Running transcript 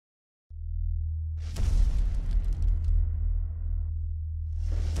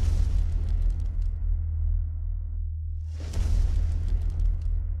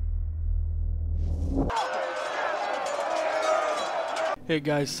Hey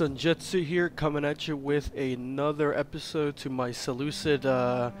guys, son Jetzu here, coming at you with another episode to my Selucid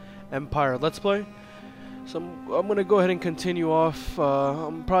Empire Let's Play. So I'm gonna go ahead and continue off.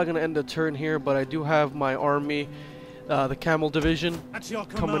 I'm probably gonna end the turn here, but I do have my army, the Camel Division,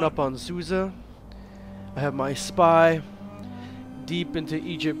 coming up on Susa. I have my spy deep into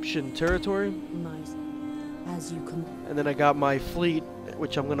Egyptian territory, Nice. As you come. and then I got my fleet,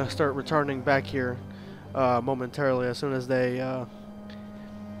 which I'm gonna start returning back here momentarily as soon as they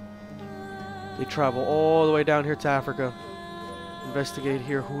travel all the way down here to Africa. Investigate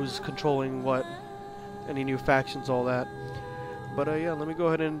here who's controlling what, any new factions, all that. But yeah, let me go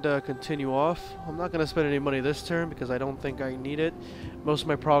ahead and continue off. I'm not going to spend any money this turn because I don't think I need it. Most of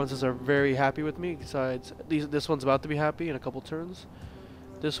my provinces are very happy with me, besides this one's about to be happy in a couple turns.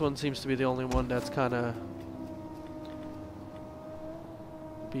 This one seems to be the only one that's kind of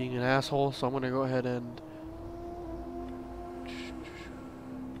being an asshole, so I'm going to go ahead and...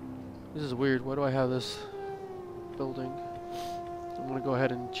 This is weird. Why do I have this building? I'm going to go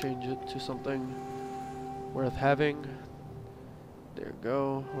ahead and change it to something worth having. There you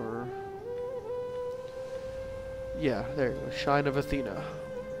go. Or yeah, there you go. Shrine of Athena.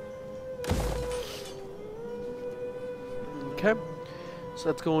 Okay. So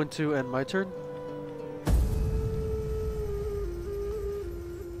that's going to end my turn.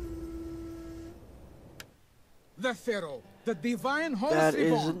 The Pharaoh, the divine horse That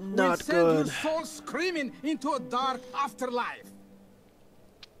is reborn, not will send good. your soul screaming into a dark afterlife.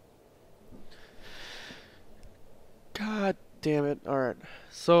 God damn it. Alright.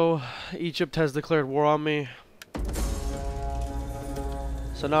 So, Egypt has declared war on me.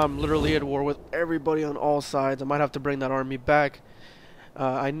 So now I'm literally at war with everybody on all sides. I might have to bring that army back.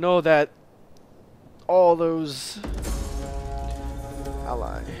 I know that all those...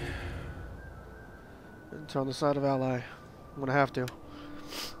 Ally. It's on the side of ally. I'm gonna have to.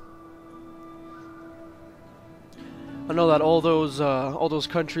 I know that all those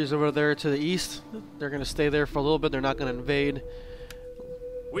countries over there to the east, they're gonna stay there for a little bit. They're not gonna invade.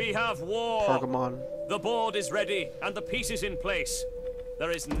 We have war. Pergamon. The board is ready and the piece is in place.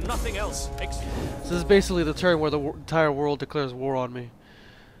 There is nothing else. So this is basically the turn where the entire world declares war on me.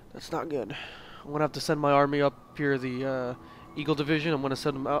 That's not good. I'm gonna have to send my army up here, the Eagle Division. I'm gonna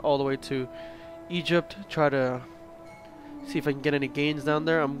send them out all the way to Egypt. Try to see if I can get any gains down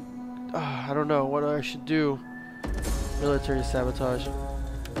there. I don't know what I should do. Military sabotage.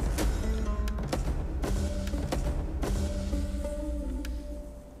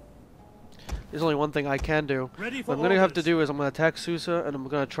 There's only one thing I can do. What I'm gonna have to do is I'm gonna attack Susa, and I'm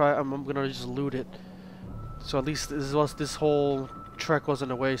gonna just loot it. So at least this whole trek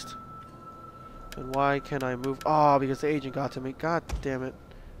wasn't a waste. And why can't I move? Ah, because the agent got to me. God damn it.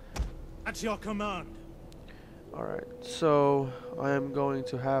 At your command. Alright, so I am going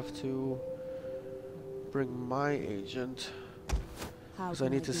to have to bring my agent, because I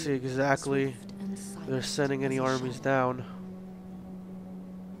need to see exactly if they're sending any armies down.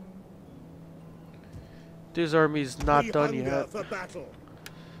 This army's not done yet. I'm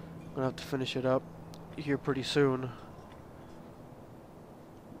gonna have to finish it up here pretty soon.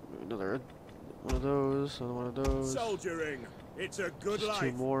 Another one of those, another one of those. Soldiering. It's a good Just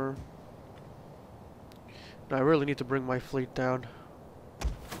life. two more. I really need to bring my fleet down.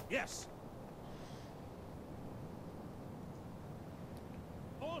 Yes.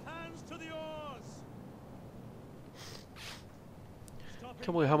 All hands to the oars.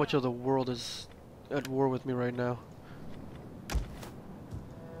 Can't believe how much of the world is at war with me right now.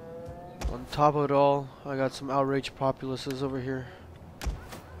 On top of it all, I got some outraged populaces over here.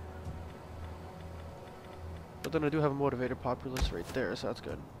 But then I do have a motivated populace right there, so that's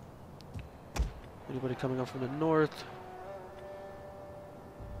good. Anybody coming up from the north?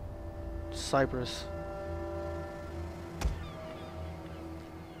 Cyprus.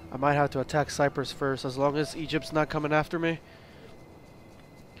 I might have to attack Cyprus first, as long as Egypt's not coming after me.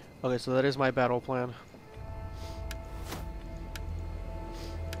 Okay, so that is my battle plan.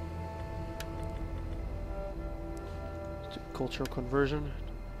 Let's do cultural conversion.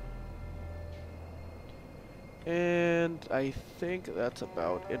 And I think that's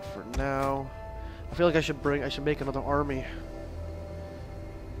about it for now. I feel like I should make another army.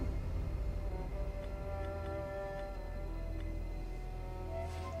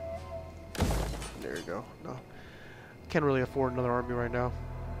 There you go. No. Can't really afford another army right now.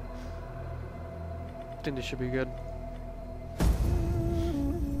 I think this should be good.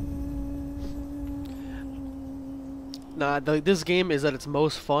 Nah, this game is at its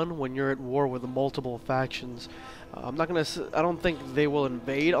most fun when you're at war with multiple factions. I'm not gonna. I don't think they will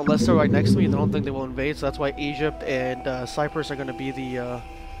invade unless they're right next to me. I don't think they will invade, so that's why Egypt and Cyprus are gonna be the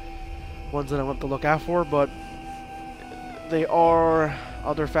ones that I want to look out for. But they are.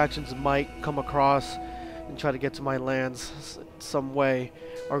 Other factions might come across and try to get to my lands some way,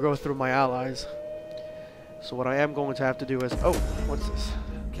 or go through my allies. So what I am going to have to do is. Oh, what's this?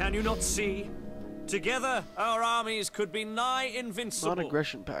 Can you not see? Together, our armies could be nigh invincible.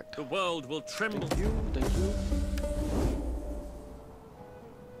 Non-aggression pact. The world will tremble. Thank you. Thank you.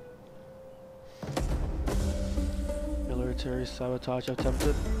 Military sabotage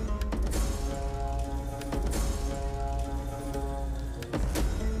attempted.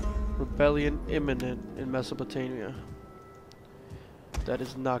 Rebellion imminent in Mesopotamia. That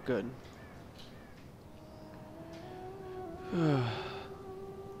is not good.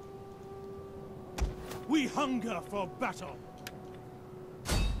 We hunger for battle.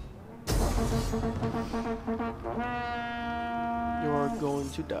 You are going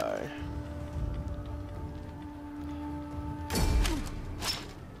to die.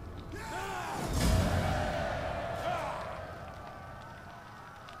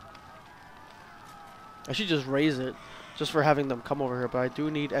 I should just raise it, just for having them come over here, but I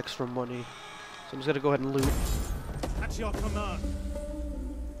do need extra money. So I'm just gonna go ahead and loot. At your command.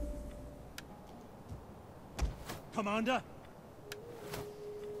 Commander?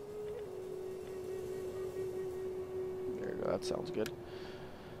 There you go, that sounds good.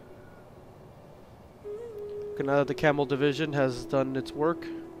 Okay, now that the Camel Division has done its work,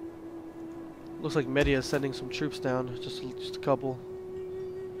 looks like Media is sending some troops down, just a couple.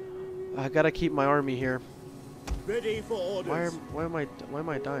 I gotta keep my army here. Ready for orders. Why am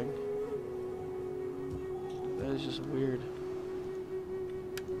I dying? That is just weird.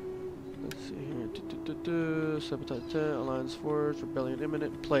 Let's see here. Sabotage, Alliance Forge, Rebellion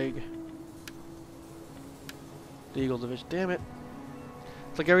imminent, Plague. The Eagle Division. Damn it.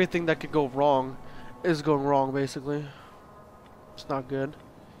 It's like everything that could go wrong is going wrong, basically. It's not good.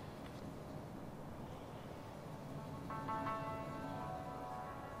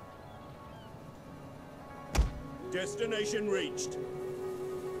 Destination reached.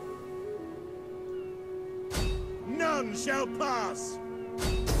 None shall pass.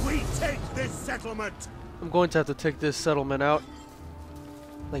 We take this settlement. I'm going to have to take this settlement out,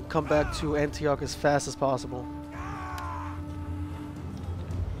 then come back to Antioch as fast as possible.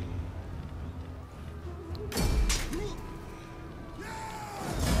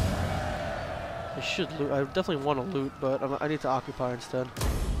 I should loot. I definitely want to loot, but I need to occupy instead.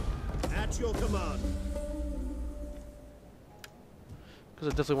 At your command. Because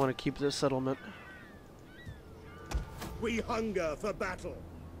I definitely want to keep this settlement. We hunger for battle.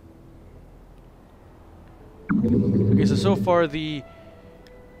 Okay, so far I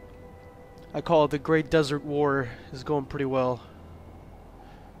call it the Great Desert War is going pretty well.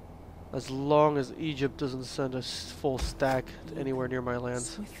 As long as Egypt doesn't send a full stack anywhere near my lands.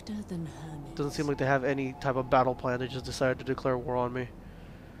 Swifter than hermits. Doesn't seem like they have any type of battle plan. They just decided to declare war on me,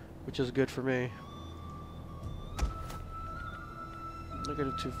 which is good for me.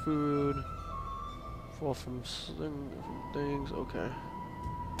 Negative 2 food. Fall from things. Okay.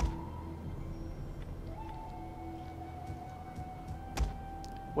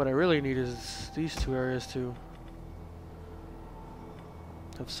 What I really need is these two areas to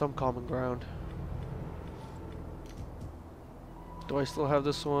have some common ground. Do I still have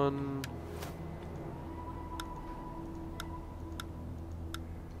this one?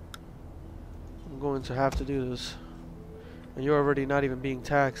 I'm going to have to do this. And you're already not even being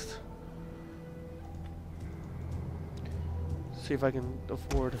taxed. See if I can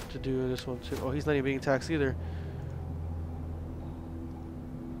afford to do this one too. Oh, he's not even being taxed either.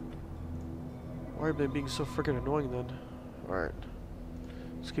 Why are they being so freaking annoying then? Alright.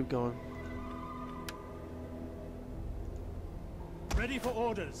 Let's keep going. Ready for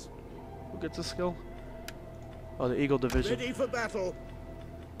orders. Who gets a skill? Oh, the Eagle Division. Ready for battle.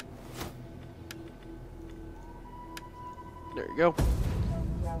 There you go.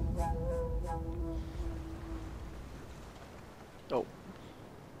 Oh.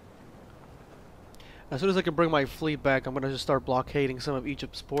 As soon as I can bring my fleet back, I'm gonna just start blockading some of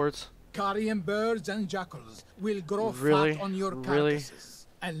Egypt's ports. Carrion birds and jackals will grow Really? fat on your Really? carcasses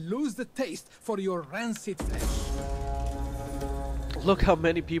and lose the taste for your rancid flesh. Look how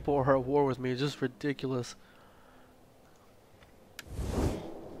many people are at war with me. It's just ridiculous.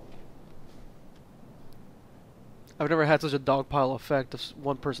 I've never had such a dogpile effect. If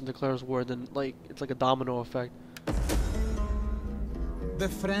one person declares war, then it's like a domino effect. The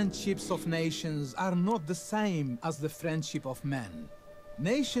friendships of nations are not the same as the friendship of men.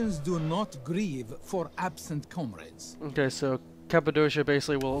 Nations do not grieve for absent comrades. Okay, so Cappadocia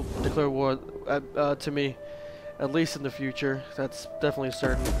basically will declare war to me, at least in the future. That's definitely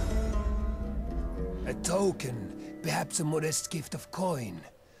certain. A token, perhaps a modest gift of coin,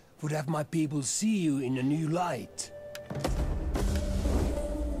 would have my people see you in a new light.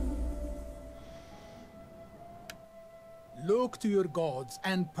 Look to your gods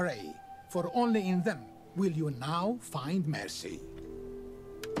and pray, for only in them will you now find mercy.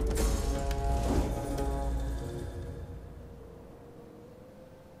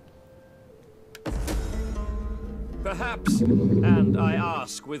 Perhaps, and I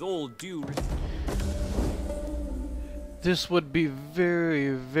ask with all due... This would be very,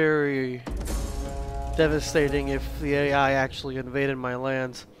 very devastating if the AI actually invaded my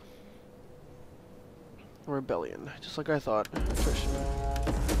lands. Rebellion, just like I thought. Attrition.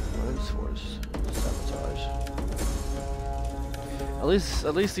 Lines force. Sabotage.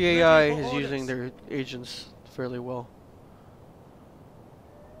 At least the AI is using their agents fairly well.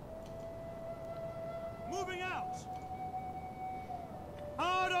 Moving out!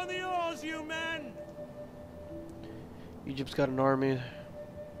 Hard on the oars, you men! Egypt's got an army.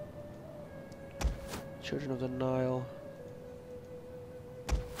 Children of the Nile.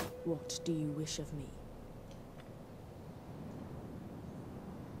 What do you wish of me?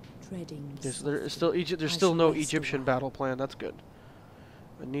 Treading Yes, there's still there's still no Egyptian battle plan. That's good.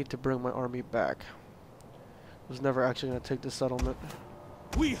 I need to bring my army back. I was never actually going to take the settlement.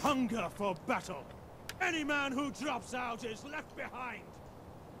 We hunger for battle. Any man who drops out is left behind.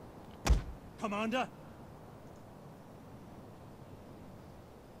 Commander?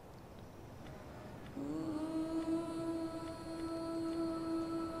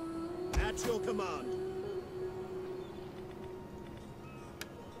 At your command.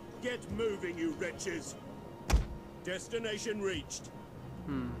 Get moving, you wretches. Destination reached.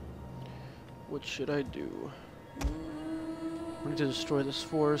 What should I do? I need to destroy this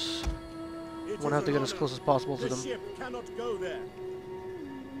force. I want to have to get as close as possible to The them. ship cannot go there.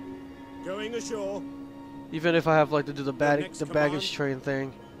 Going ashore. Even if I have like to do the next baggage train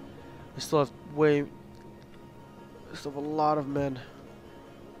thing, I still have I still have a lot of men.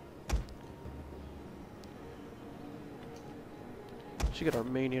 Should get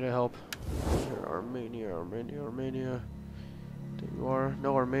Armenia to help. Here, Armenia. There you are.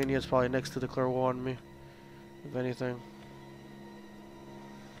 No, Armenia is probably next to declare war on me, if anything.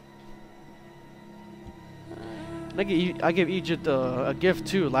 And I gave Egypt a gift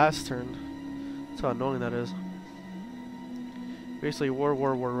too last turn. That's how annoying that is. Basically, war.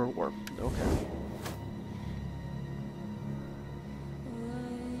 Okay.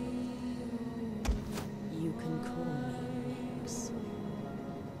 You can call me Nix.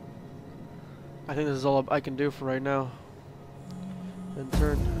 I think this is all I can do for right now. End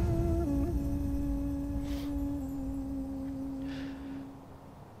turn.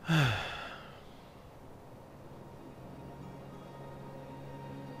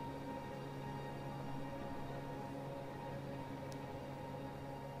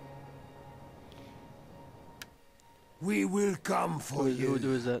 We will come for you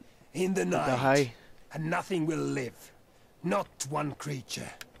Who is that? in the night, high? and nothing will live. Not one creature.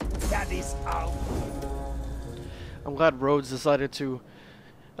 That is our... I'm glad Rhodes decided to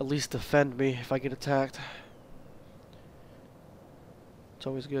at least defend me if I get attacked. It's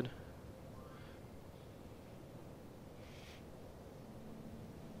always good.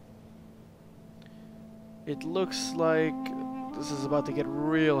 It looks like this is about to get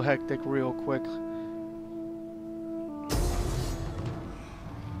real hectic real quick.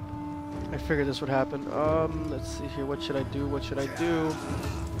 I figured this would happen. Let's see here. What should I do? What should I do?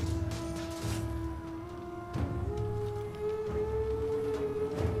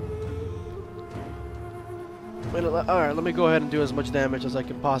 Alright, let me go ahead and do as much damage as I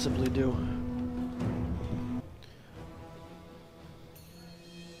can possibly do.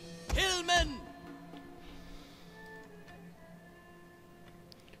 Hillmen!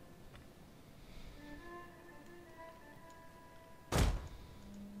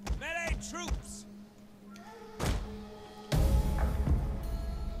 Melee troops!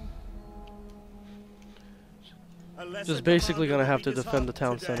 Just basically gonna have to defend the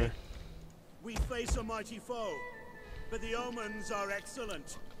town center. We face a mighty foe, but the omens are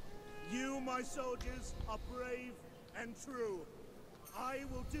excellent. You, my soldiers, are brave and true. I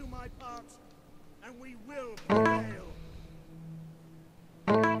will do my part, and we will prevail.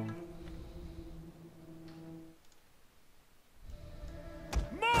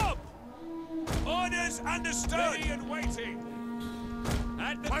 Mob! Orders understood! Ready and waiting!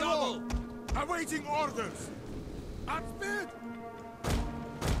 At the double! Awaiting orders! Outfit!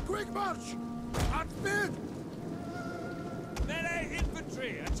 Quick march! At speed! Melee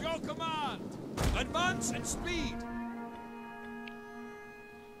infantry at your command! Advance and speed!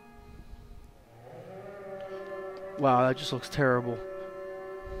 Wow, that just looks terrible.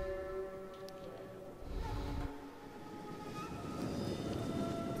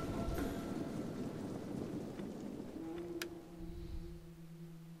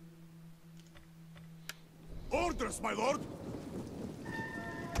 Orders, my lord!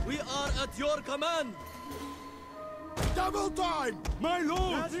 We are at your command! Double time! My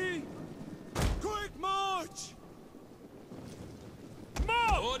lord! Ready? Quick march!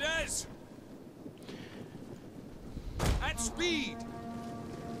 Move! Orders! At speed!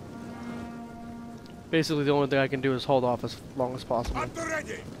 Basically, the only thing I can do is hold off as long as possible. At the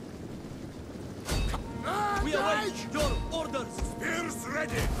ready! We await your orders! Spears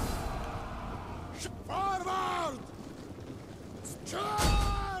ready! Forward!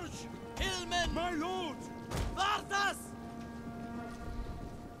 Charge! Hillmen! My lord! Vartas!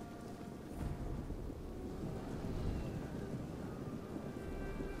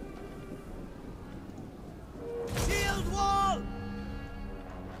 Shield wall!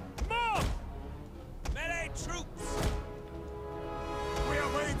 Move! Melee troops! We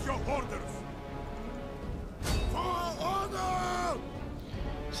await your orders! For order!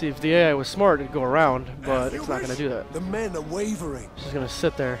 See, if the AI was smart, it'd go around, but it's not going to do that. The men are wavering. It's just going to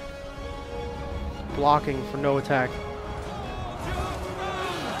sit there, blocking for no attack.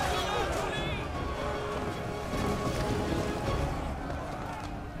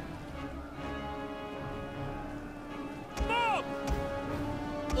 Move!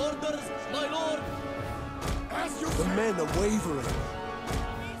 Orders, my lord! As you The men are wavering.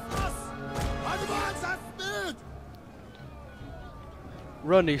 advance at speed!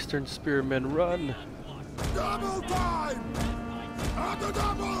 Run, Eastern Spearmen, run! Double time! At the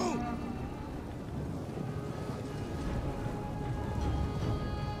double!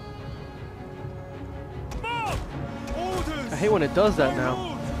 Orders! I hate when it does that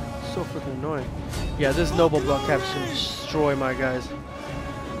now. It's so freaking annoying. Yeah, this noble blood capture can destroy my guys.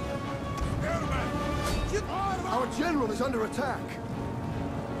 Our general is under attack.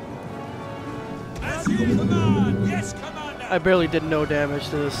 As you command! Yes, commander! I barely did no damage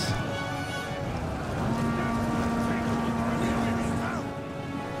to this.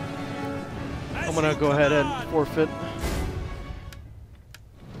 I'm gonna go ahead and forfeit.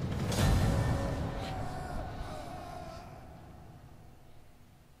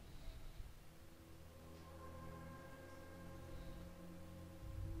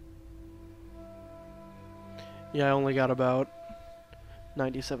 Yeah, I only got about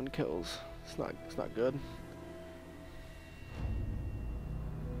 97 kills. It's not good.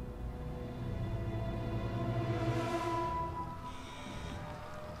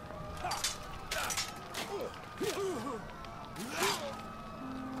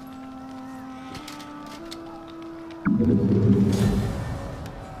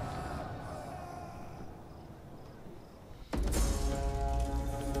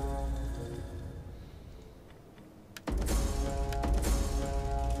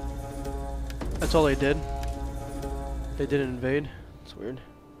 That's all they did. They didn't invade. It's weird.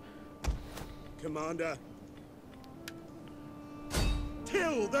 Commander.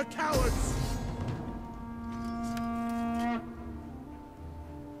 Kill the cowards!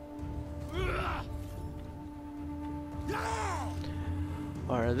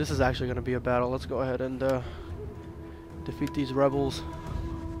 Alright, this is actually going to be a battle. Let's go ahead and defeat these rebels.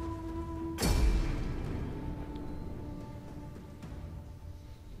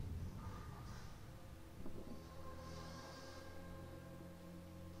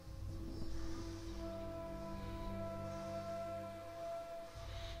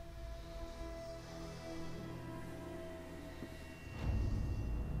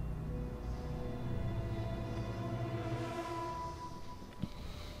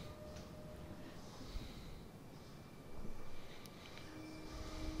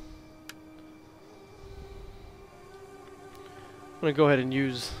 I'm gonna go ahead and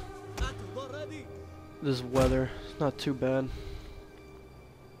use this weather. It's not too bad.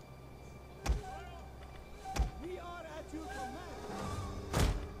 We are at your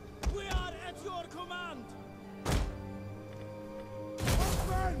command! We are at your command!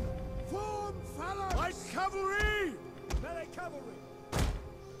 Men! Form phalanx! Light cavalry! Melee cavalry!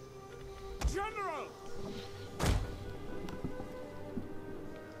 General!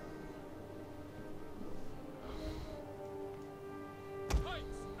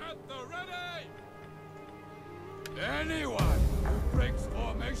 At the ready! Anyone who breaks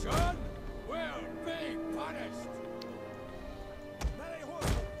formation will be punished! Melee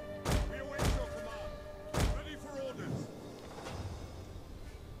horsemen!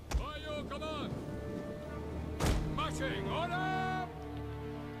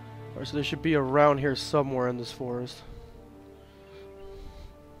 Alright, so they should be around here somewhere in this forest.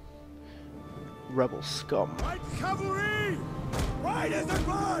 Rebel scum. Right cavalry! Riders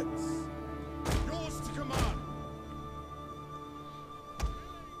advance! Yours to command!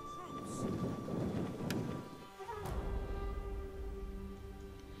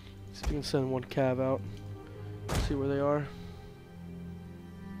 See if we can send one cav out. See where they are.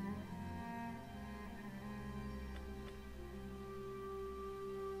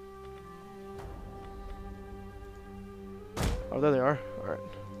 Oh, there they are. Alright.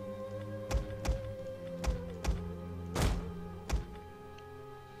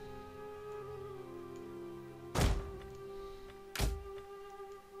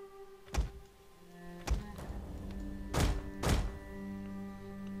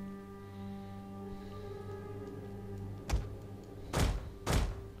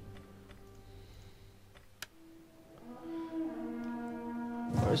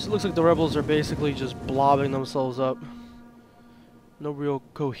 Alright, so it looks like the rebels are basically just blobbing themselves up. No real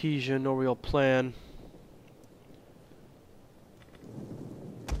cohesion, no real plan.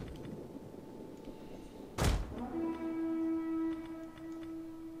 I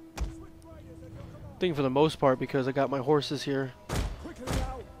think for the most part, because I got my horses here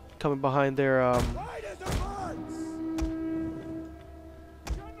coming behind their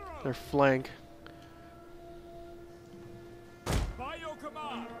flank. By your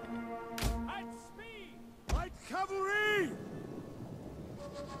command! At speed! Light cavalry!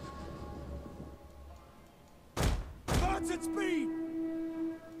 Advance at speed!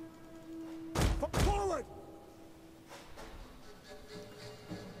 Forward!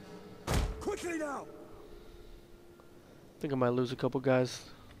 Quickly now! I think I might lose a couple guys.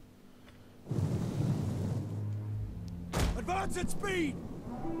 Advance at speed!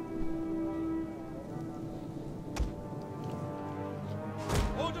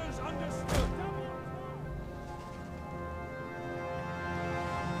 Orders understood!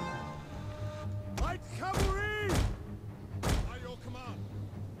 Light cavalry! By your command!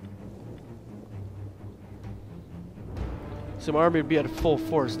 So my army would be at full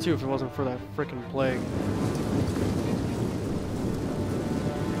force too if it wasn't for that frickin' plague.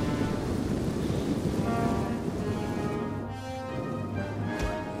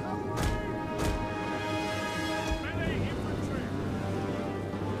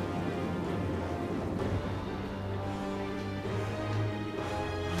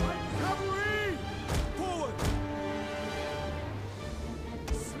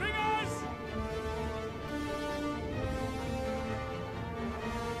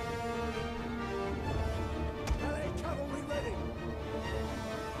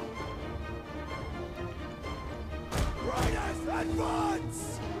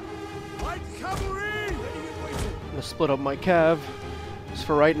 Advance! Light cavalry! I'm gonna split up my cav. Just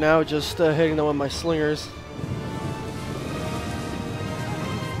for right now, just hitting them with my slingers.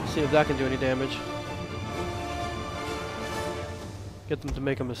 See if that can do any damage. Get them to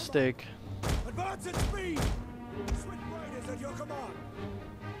make a mistake. Advance at speed! Swift riders at your command!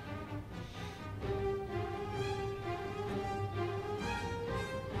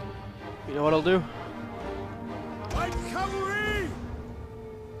 You know what I'll do? Light cavalry!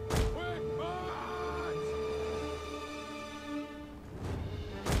 Quick march!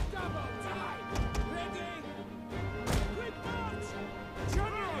 Double time! Ready? Quick march!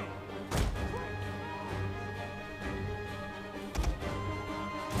 General!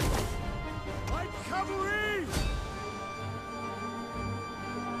 Light cavalry!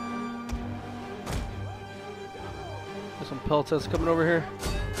 There's some peltets coming over here.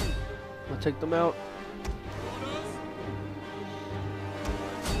 I'm gonna take them out.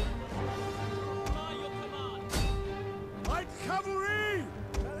 By your command! Light cavalry!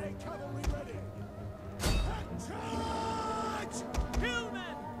 Melee cavalry ready! Charge!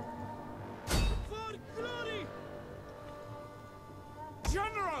 Hillmen! For glory!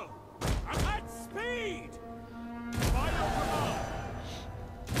 General! At speed! By your command!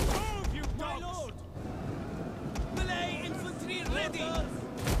 Move, you dogs! My lord! Melee infantry ready!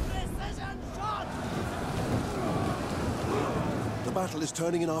 Precision shot! The battle is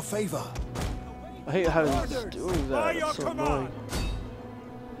turning in our favor. I hate how he's Orders! doing By that. your It's so command! annoying.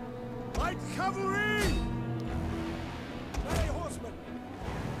 Light cavalry! Melee horsemen!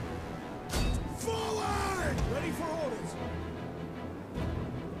 Forward! Ready for orders!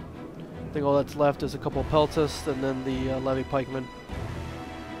 I think all that's left is a couple peltists and then the levy pikemen.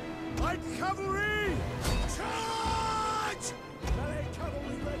 Light cavalry! Charge! Melee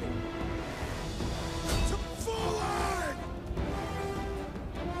cavalry ready! Forward!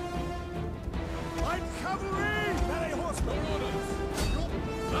 Light cavalry! Melee horsemen! Orders!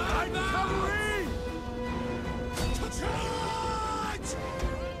 Light cavalry! Charge!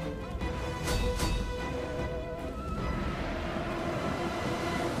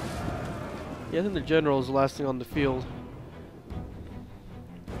 Yeah, I think the general is the last thing on the field.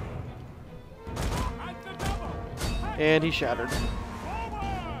 At the double! And he shattered.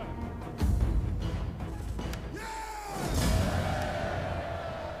 Forward!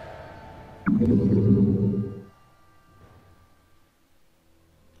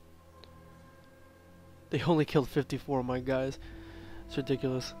 They only killed 54 of my guys. It's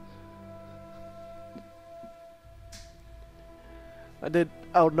ridiculous. I did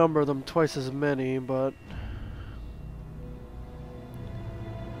outnumber them twice as many, but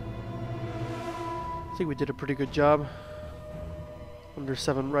I think we did a pretty good job.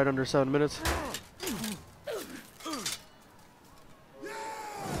 Right under 7 minutes.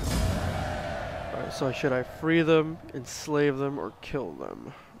 Alright, so should I free them, enslave them, or kill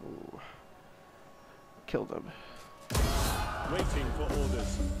them? Ooh. Kill them. Waiting for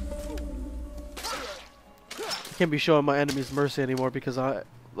orders. I can't be showing my enemies mercy anymore because the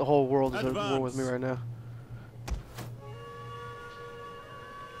whole world is at war with me right now.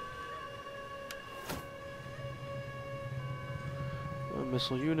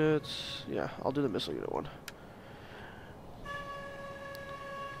 Missile units. Yeah, I'll do the missile unit one.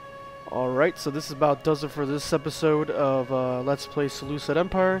 Alright, so this is about does it for this episode of Let's Play Selucid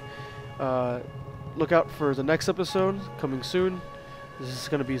Empire. Look out for the next episode coming soon. This is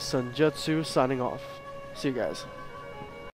going to be Jetzu signing off. See you guys.